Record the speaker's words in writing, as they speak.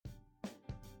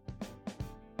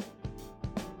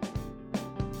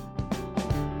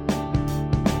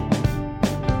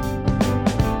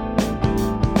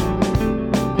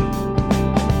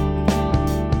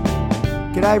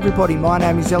G'day everybody, my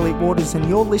name is Elliot Waters and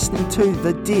you're listening to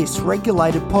the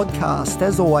Dysregulated Podcast.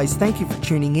 As always, thank you for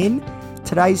tuning in.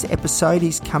 Today's episode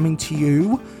is coming to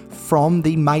you from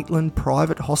the Maitland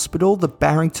Private Hospital, the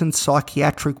Barrington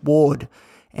Psychiatric Ward.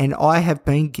 And I have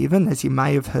been given, as you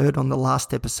may have heard on the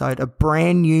last episode, a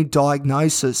brand new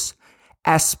diagnosis,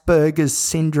 Aspergers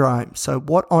Syndrome. So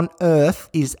what on earth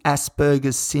is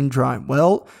Aspergers Syndrome?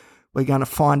 Well, we're going to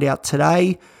find out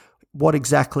today what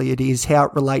exactly it is, how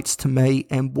it relates to me,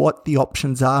 and what the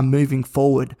options are moving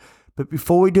forward. But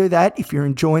before we do that, if you're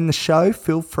enjoying the show,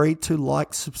 feel free to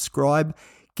like, subscribe,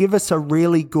 give us a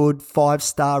really good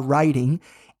 5-star rating,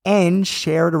 and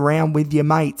share it around with your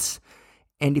mates.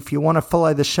 And if you want to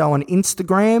follow the show on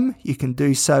Instagram, you can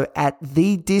do so at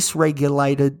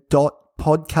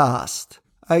thedysregulated.podcast.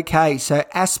 Okay, so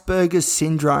Asperger's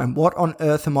Syndrome. What on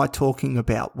earth am I talking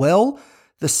about? Well,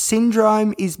 the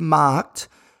syndrome is marked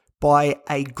by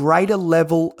a greater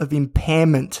level of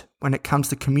impairment when it comes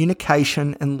to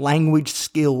communication and language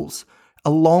skills,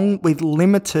 along with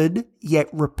limited yet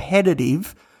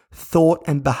repetitive thought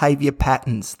and behavior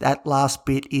patterns. That last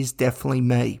bit is definitely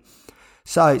me.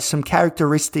 So, some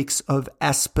characteristics of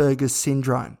Asperger's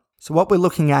Syndrome. So what we're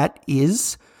looking at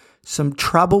is some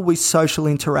trouble with social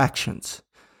interactions.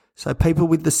 So people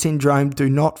with the syndrome do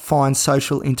not find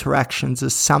social interactions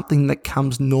as something that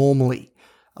comes normally.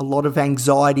 A lot of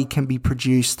anxiety can be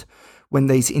produced when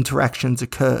these interactions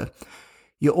occur.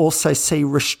 You also see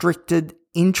restricted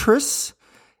interests,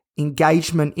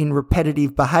 engagement in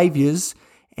repetitive behaviours,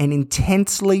 and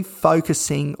intensely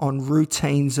focusing on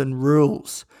routines and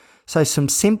rules. So some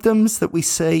symptoms that we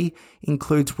see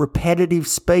includes repetitive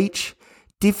speech,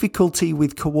 difficulty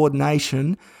with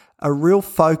coordination, a real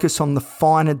focus on the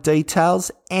finer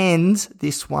details, and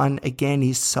this one again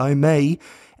is so me,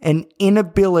 an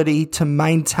inability to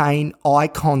maintain eye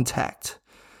contact.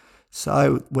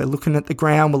 So we're looking at the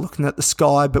ground, we're looking at the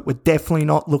sky, but we're definitely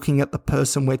not looking at the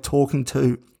person we're talking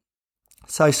to.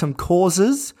 So some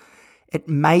causes, it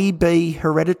may be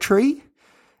hereditary,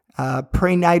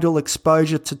 prenatal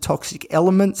exposure to toxic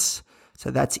elements,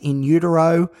 so that's in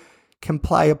utero, can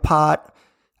play a part,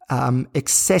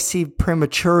 excessive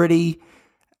prematurity,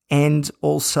 and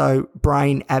also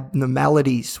brain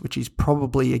abnormalities, which is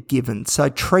probably a given. So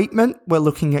treatment, we're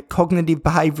looking at cognitive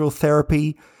behavioural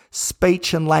therapy,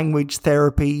 speech and language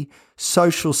therapy,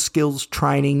 social skills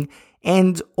training,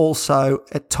 and also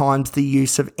at times the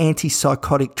use of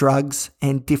antipsychotic drugs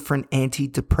and different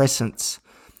antidepressants.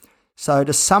 So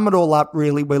to sum it all up,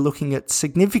 really, we're looking at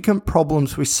significant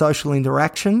problems with social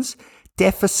interactions,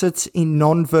 deficits in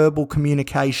non-verbal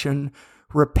communication,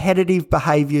 repetitive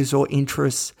behaviours or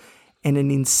interests, and an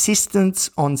insistence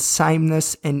on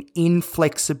sameness and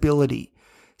inflexibility.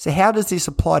 So how does this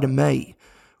apply to me?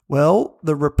 Well,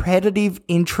 the repetitive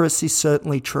interest is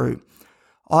certainly true.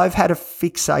 I've had a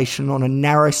fixation on a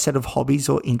narrow set of hobbies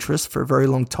or interests for a very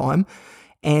long time,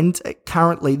 and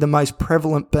currently the most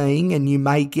prevalent being, and you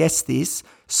may guess this,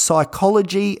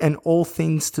 psychology and all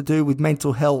things to do with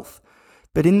mental health.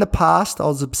 But in the past, I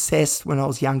was obsessed when I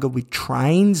was younger with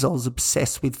trains. I was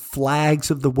obsessed with flags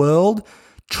of the world,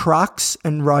 trucks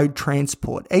and road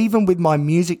transport, even with my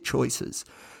music choices.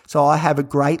 So I have a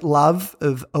great love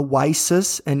of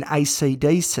Oasis and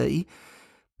AC/DC.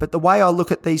 But the way I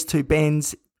look at these two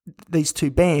bands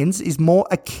is more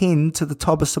akin to the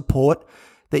type of support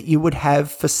that you would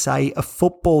have for, say, a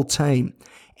football team.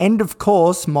 And of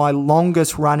course, my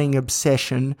longest running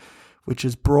obsession, which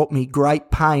has brought me great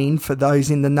pain for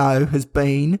those in the know, has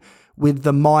been with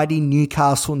the mighty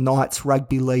Newcastle Knights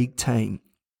rugby league team.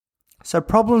 So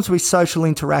problems with social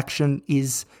interaction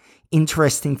is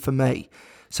interesting for me.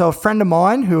 So a friend of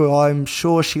mine, who I'm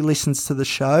sure she listens to the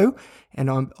show,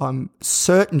 and I'm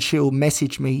certain she'll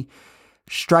message me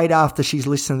straight after she's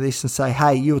listened to this and say,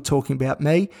 hey, you were talking about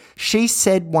me. She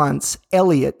said once,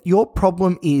 Elliot, your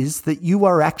problem is that you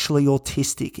are actually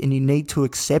autistic and you need to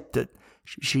accept it.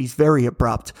 She's very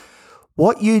abrupt.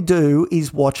 What you do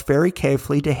is watch very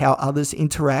carefully to how others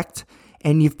interact,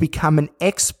 and you've become an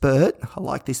expert, I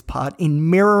like this part, in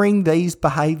mirroring these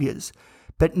behaviours.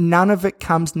 But none of it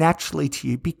comes naturally to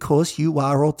you because you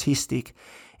are autistic.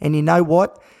 And you know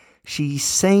what? She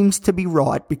seems to be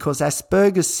right, because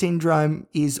Asperger's Syndrome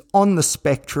is on the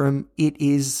spectrum. It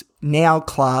is now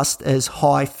classed as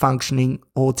high-functioning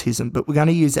autism, but we're going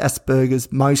to use Asperger's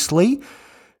mostly,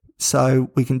 so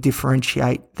we can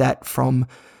differentiate that from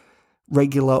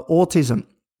regular autism.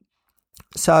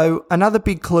 So another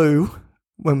big clue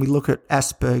when we look at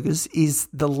Asperger's is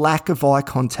the lack of eye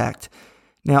contact.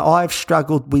 Now, I've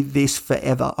struggled with this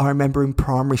forever. I remember in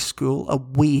primary school, a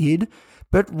weird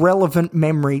but relevant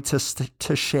memory to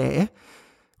share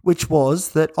which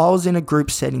was that I was in a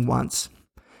group setting once.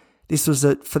 This was,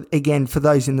 for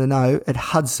those in the know, at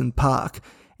Hudson Park.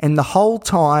 And the whole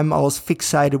time I was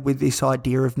fixated with this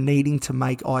idea of needing to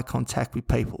make eye contact with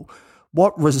people.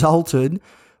 What resulted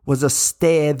was a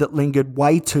stare that lingered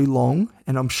way too long,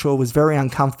 and I'm sure was very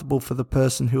uncomfortable for the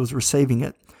person who was receiving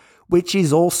it, which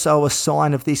is also a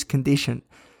sign of this condition.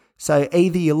 So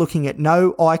either you're looking at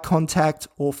no eye contact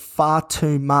or far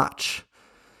too much.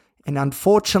 And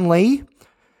unfortunately,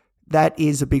 that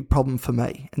is a big problem for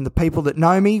me. And the people that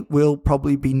know me will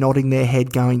probably be nodding their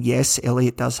head going, yes,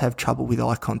 Elliot does have trouble with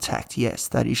eye contact. Yes,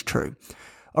 that is true.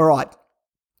 All right.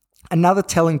 Another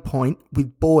telling point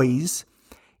with boys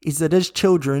is that as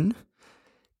children,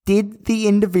 did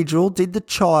the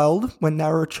child, when they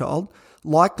were a child,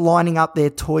 like lining up their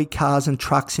toy cars and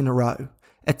trucks in a row?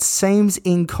 It seems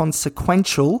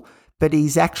inconsequential, but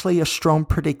he's actually a strong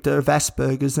predictor of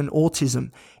Asperger's and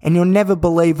autism. And you'll never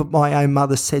believe what my own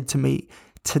mother said to me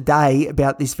today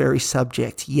about this very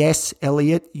subject. Yes,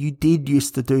 Elliot, you did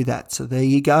used to do that. So there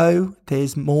you go.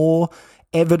 There's more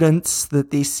evidence that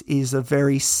this is a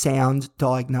very sound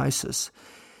diagnosis.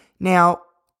 Now,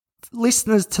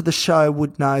 listeners to the show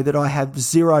would know that I have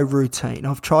zero routine.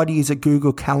 I've tried to use a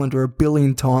Google Calendar a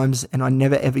billion times and I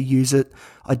never ever use it.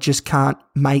 I just can't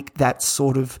make that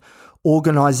sort of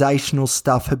organizational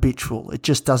stuff habitual. It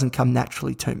just doesn't come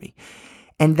naturally to me.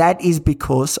 And that is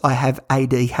because I have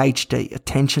ADHD,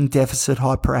 Attention Deficit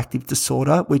Hyperactive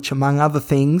Disorder, which among other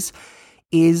things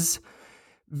is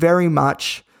very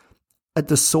much a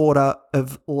disorder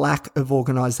of lack of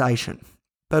organization.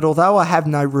 But although I have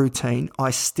no routine, I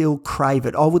still crave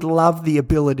it. I would love the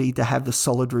ability to have the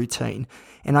solid routine.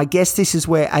 And I guess this is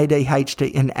where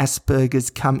ADHD and Asperger's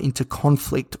come into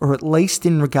conflict, or at least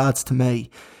in regards to me.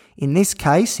 In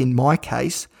my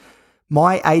case,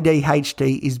 my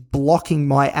ADHD is blocking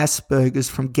my Asperger's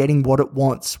from getting what it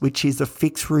wants, which is a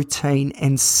fixed routine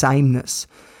and sameness.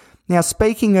 Now,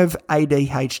 speaking of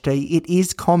ADHD, it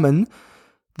is common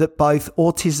that both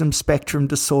autism spectrum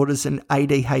disorders and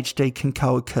ADHD can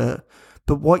co-occur.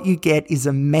 But what you get is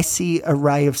a messy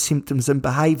array of symptoms and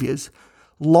behaviours,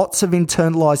 lots of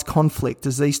internalised conflict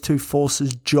as these two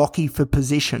forces jockey for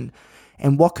position.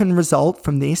 And what can result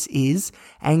from this is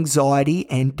anxiety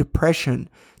and depression.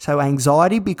 So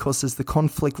anxiety because as the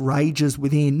conflict rages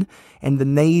within and the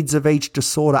needs of each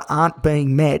disorder aren't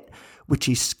being met, which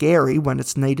is scary when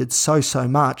it's needed so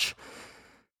much,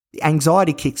 the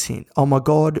anxiety kicks in. Oh my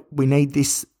God, we need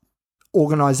this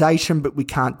organisation, but we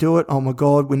can't do it. Oh my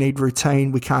God, we need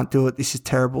routine. We can't do it. This is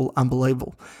terrible,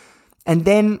 unbelievable. And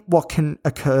then what can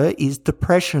occur is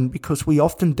depression because we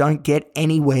often don't get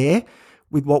anywhere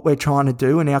with what we're trying to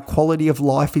do, and our quality of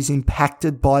life is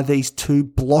impacted by these two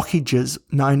blockages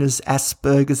known as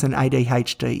Asperger's and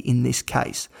ADHD in this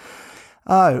case.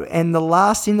 Oh, and the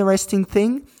last interesting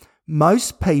thing,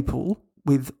 most people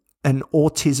with an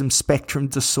autism spectrum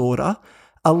disorder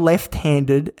are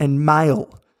left-handed and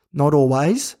male. Not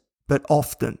always, but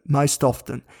often, most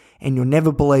often. And you'll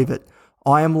never believe it.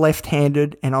 I am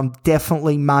left-handed and I'm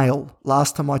definitely male.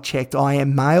 Last time I checked, I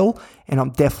am male and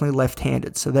I'm definitely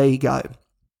left-handed. So there you go.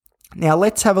 Now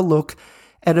let's have a look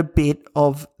at a bit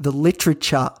of the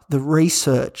literature, the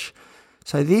research.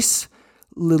 So this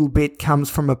little bit comes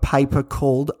from a paper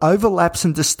called Overlaps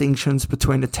and Distinctions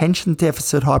Between Attention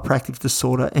Deficit Hyperactive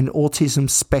Disorder and Autism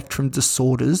Spectrum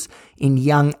Disorders in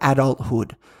Young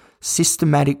Adulthood,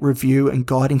 Systematic Review and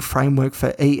Guiding Framework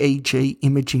for EEG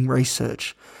Imaging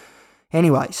Research.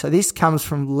 Anyway, so this comes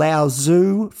from Lao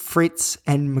Zhu, Fritz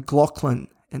and McLaughlin,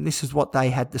 and this is what they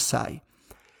had to say.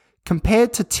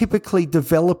 Compared to typically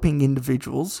developing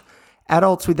individuals,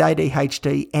 adults with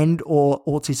ADHD and or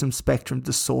autism spectrum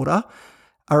disorder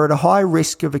are at a high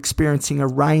risk of experiencing a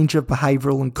range of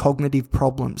behavioural and cognitive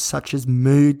problems such as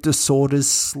mood disorders,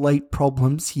 sleep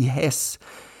problems, yes,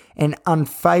 and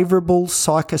unfavourable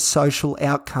psychosocial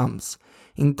outcomes,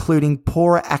 including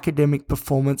poorer academic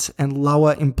performance and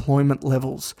lower employment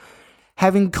levels.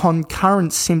 Having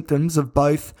concurrent symptoms of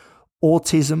both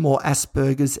autism or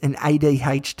Asperger's and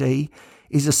ADHD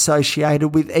is associated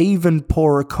with even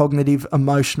poorer cognitive,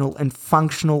 emotional and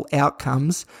functional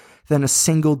outcomes than a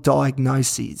single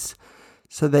diagnosis.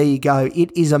 So there you go.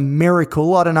 It is a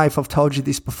miracle. I don't know if I've told you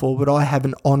this before, but I have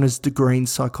an honours degree in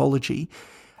psychology.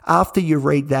 After you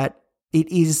read that,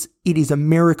 it is a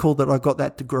miracle that I got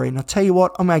that degree. And I'll tell you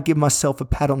what, I'm going to give myself a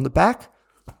pat on the back.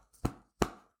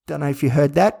 Don't know if you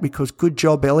heard that, because good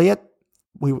job, Elliot.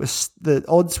 The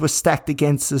odds were stacked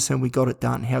against us and we got it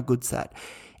done. How good's that?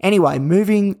 Anyway,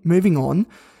 moving on.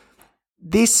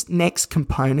 This next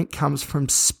component comes from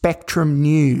Spectrum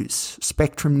News,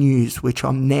 which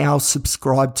I'm now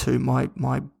subscribed to.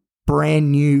 My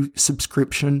brand new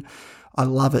subscription. I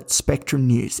love it. Spectrum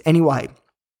News. Anyway,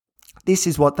 this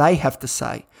is what they have to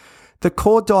say. The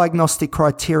core diagnostic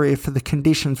criteria for the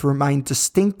conditions remain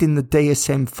distinct in the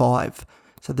DSM-5.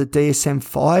 So the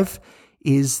DSM-5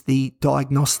 is the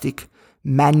diagnostic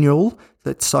manual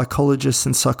that psychologists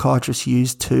and psychiatrists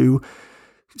use to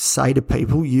say to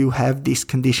people, you have this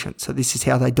condition. So this is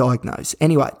how they diagnose.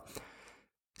 Anyway,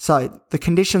 so the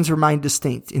conditions remain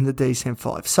distinct in the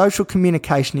DSM-5. Social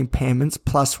communication impairments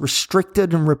plus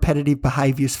restricted and repetitive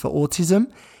behaviours for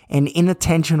autism and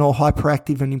inattention or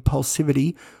hyperactive and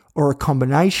impulsivity or a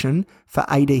combination for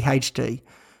ADHD.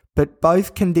 But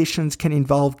both conditions can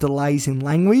involve delays in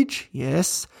language,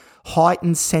 yes,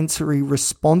 heightened sensory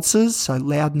responses, so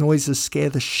loud noises scare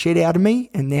the shit out of me,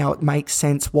 and now it makes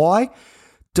sense why.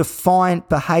 Defiant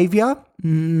behaviour,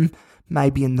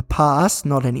 maybe in the past,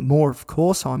 not anymore, of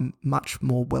course, I'm much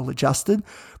more well adjusted.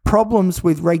 Problems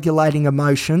with regulating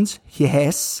emotions,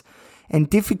 yes, and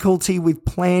difficulty with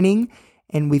planning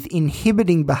and with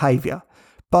inhibiting behaviour.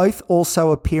 Both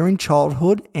also appear in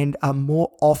childhood and are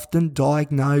more often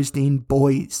diagnosed in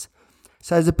boys.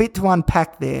 So there's a bit to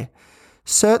unpack there.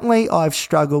 Certainly, I've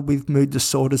struggled with mood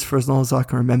disorders for as long as I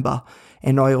can remember,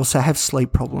 and I also have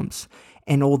sleep problems.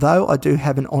 And although I do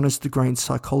have an honours degree in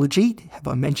psychology, have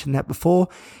I mentioned that before,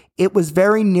 it was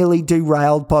very nearly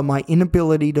derailed by my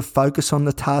inability to focus on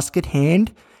the task at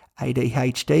hand,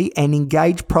 ADHD, and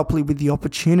engage properly with the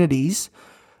opportunities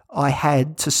I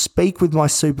had to speak with my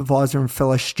supervisor and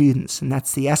fellow students, and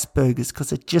that's the Aspergers,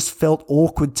 because it just felt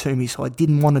awkward to me, so I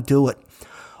didn't want to do it.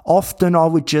 Often I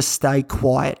would just stay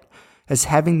quiet, as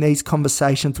having these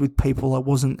conversations with people I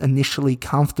wasn't initially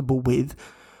comfortable with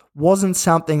wasn't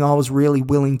something I was really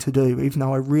willing to do, even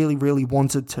though I really, really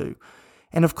wanted to.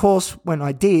 And of course, when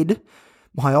I did,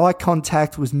 my eye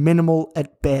contact was minimal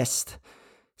at best.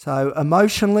 So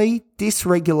emotionally,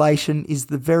 dysregulation is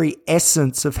the very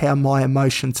essence of how my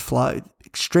emotions flow.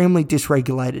 Extremely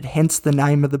dysregulated, hence the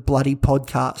name of the bloody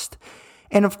podcast.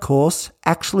 And of course,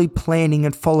 actually planning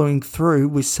and following through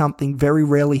with something very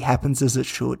rarely happens as it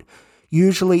should.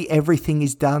 Usually everything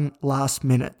is done last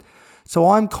minute. So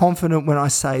I'm confident when I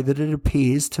say that it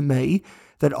appears to me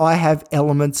that I have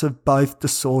elements of both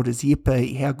disorders.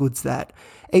 Yippee, how good's that?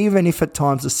 Even if at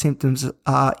times the symptoms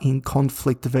are in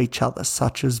conflict of each other,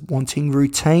 such as wanting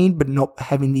routine but not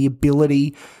having the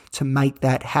ability to make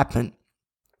that happen.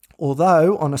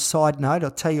 Although, on a side note,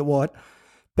 I'll tell you what,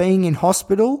 being in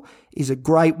hospital is a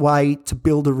great way to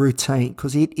build a routine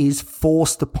because it is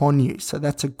forced upon you. So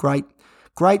that's a great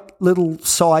little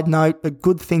side note. A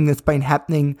good thing that's been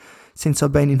happening since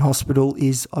I've been in hospital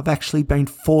is I've actually been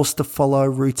forced to follow a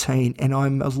routine, and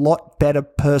I'm a lot better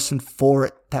person for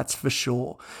it, that's for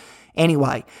sure.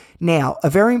 Anyway, now a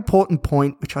very important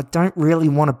point, which I don't really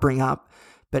want to bring up,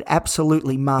 but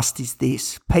absolutely must, is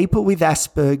this. People with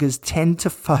Asperger's tend to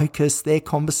focus their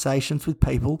conversations with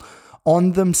people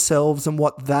on themselves and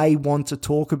what they want to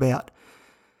talk about.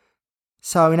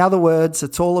 So in other words,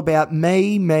 it's all about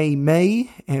me,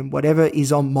 and whatever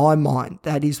is on my mind.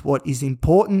 That is what is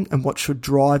important and what should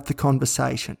drive the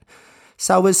conversation.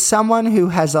 So as someone who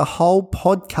has a whole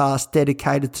podcast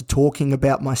dedicated to talking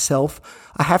about myself,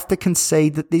 I have to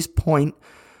concede that this point,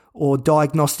 or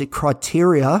diagnostic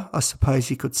criteria, I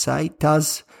suppose you could say,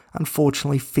 does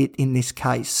unfortunately fit in this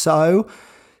case. So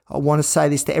I want to say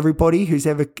this to everybody who's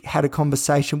ever had a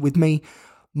conversation with me.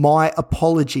 My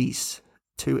apologies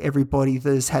to everybody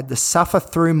that has had to suffer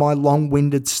through my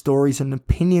long-winded stories and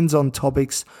opinions on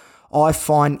topics I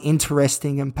find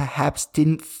interesting and perhaps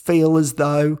didn't feel as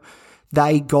though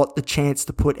they got the chance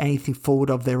to put anything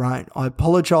forward of their own. I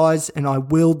apologise, and I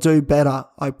will do better,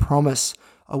 I promise.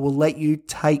 I will let you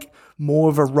take more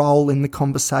of a role in the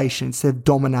conversation instead of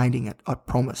dominating it, I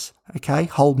promise. Okay,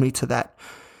 hold me to that.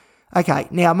 Okay,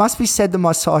 now it must be said that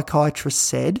my psychiatrist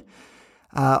said,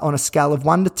 on a scale of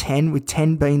 1 to 10, with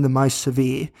 10 being the most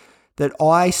severe, that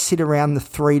I sit around the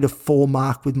 3 to 4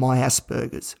 mark with my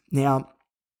Asperger's. Now,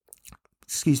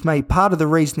 part of the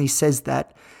reason he says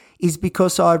that is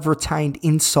because I've retained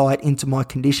insight into my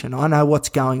condition. I know what's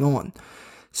going on.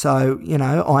 So,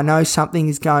 I know something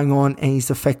is going on and is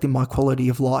affecting my quality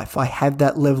of life. I have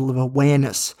that level of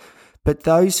awareness. But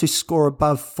those who score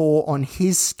above 4 on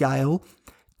his scale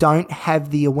don't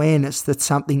have the awareness that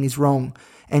something is wrong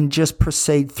and just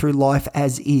proceed through life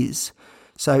as is.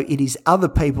 So it is other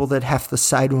people that have to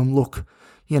say to him, look,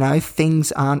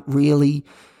 things aren't really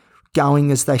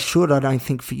going as they should, I don't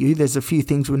think, for you. There's a few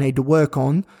things we need to work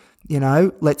on.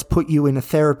 let's put you in a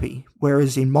therapy.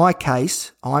 Whereas in my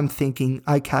case, I'm thinking,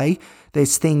 okay,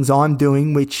 there's things I'm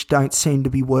doing which don't seem to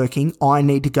be working. I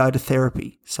need to go to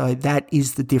therapy. So that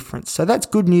is the difference. So that's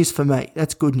good news for me.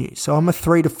 That's good news. So I'm a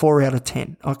 3 to 4 out of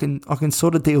 10. I can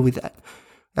sort of deal with that.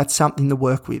 That's something to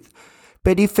work with.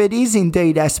 But if it is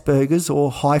indeed Asperger's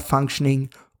or high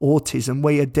functioning autism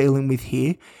we are dealing with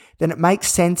here, then it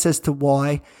makes sense as to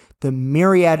why the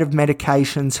myriad of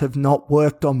medications have not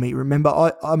worked on me.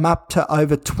 Remember, I'm up to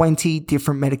over 20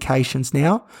 different medications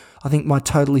now. I think my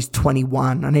total is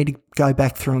 21. I need to go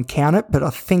back through and count it, but I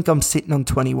think I'm sitting on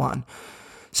 21.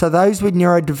 So those with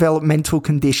neurodevelopmental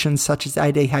conditions such as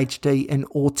ADHD and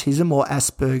autism or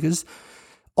Asperger's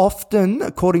often,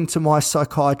 according to my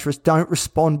psychiatrist, don't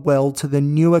respond well to the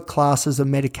newer classes of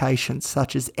medications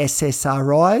such as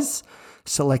SSRIs,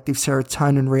 selective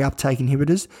serotonin reuptake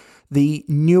inhibitors, the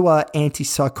newer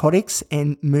antipsychotics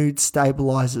and mood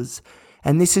stabilizers.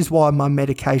 And this is why my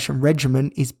medication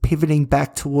regimen is pivoting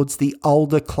back towards the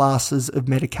older classes of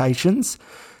medications,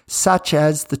 such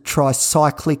as the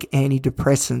tricyclic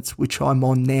antidepressants, which I'm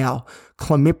on now,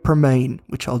 clomipramine,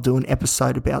 which I'll do an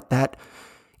episode about that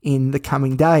in the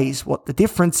coming days, what the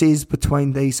difference is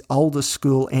between these older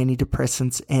school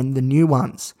antidepressants and the new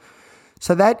ones.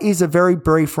 So that is a very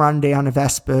brief rundown of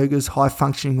Asperger's,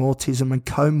 high-functioning autism and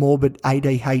comorbid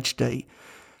ADHD.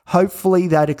 Hopefully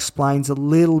that explains a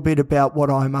little bit about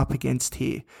what I'm up against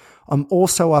here. I'm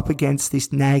also up against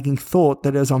this nagging thought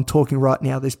that as I'm talking right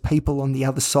now, there's people on the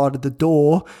other side of the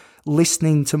door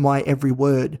listening to my every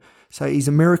word. So it's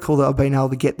a miracle that I've been able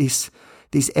to get this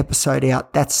episode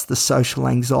out. That's the social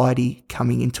anxiety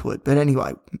coming into it. But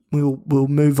anyway, we'll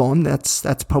move on.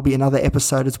 That's probably another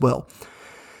episode as well.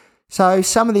 So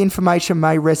some of the information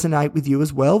may resonate with you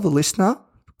as well, the listener,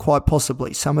 quite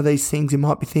possibly. Some of these things you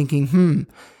might be thinking,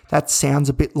 that sounds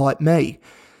a bit like me.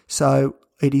 So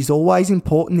it is always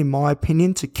important, in my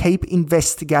opinion, to keep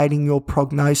investigating your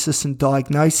prognosis and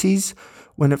diagnoses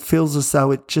when it feels as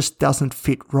though it just doesn't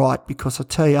fit right. Because I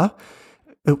tell you,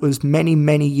 it was many,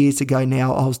 many years ago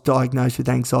now, I was diagnosed with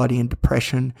anxiety and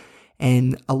depression,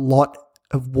 and a lot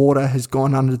of water has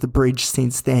gone under the bridge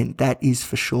since then. That is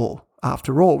for sure.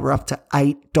 After all, we're up to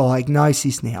 8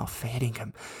 diagnoses now, fair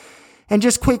dinkum. And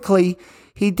just quickly,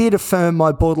 he did affirm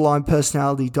my borderline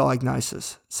personality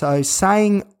diagnosis. So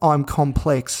saying I'm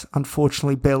complex,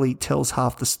 unfortunately, barely tells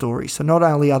half the story. So not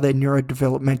only are there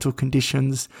neurodevelopmental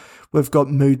conditions, we've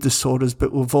got mood disorders,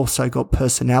 but we've also got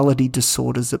personality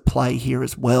disorders at play here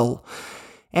as well.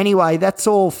 Anyway, that's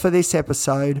all for this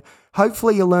episode.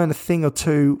 Hopefully you'll learn a thing or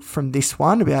two from this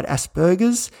one about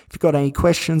Asperger's. If you've got any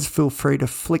questions, feel free to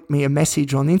flick me a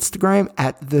message on Instagram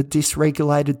at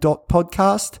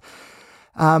thedysregulated.podcast.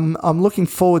 I'm looking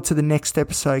forward to the next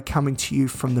episode coming to you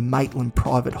from the Maitland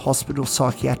Private Hospital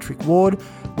Psychiatric Ward,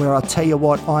 where I'll tell you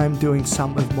what, I am doing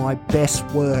some of my best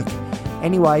work.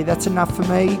 Anyway, that's enough for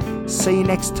me. See you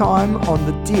next time on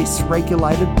the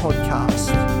Dysregulated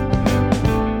Podcast.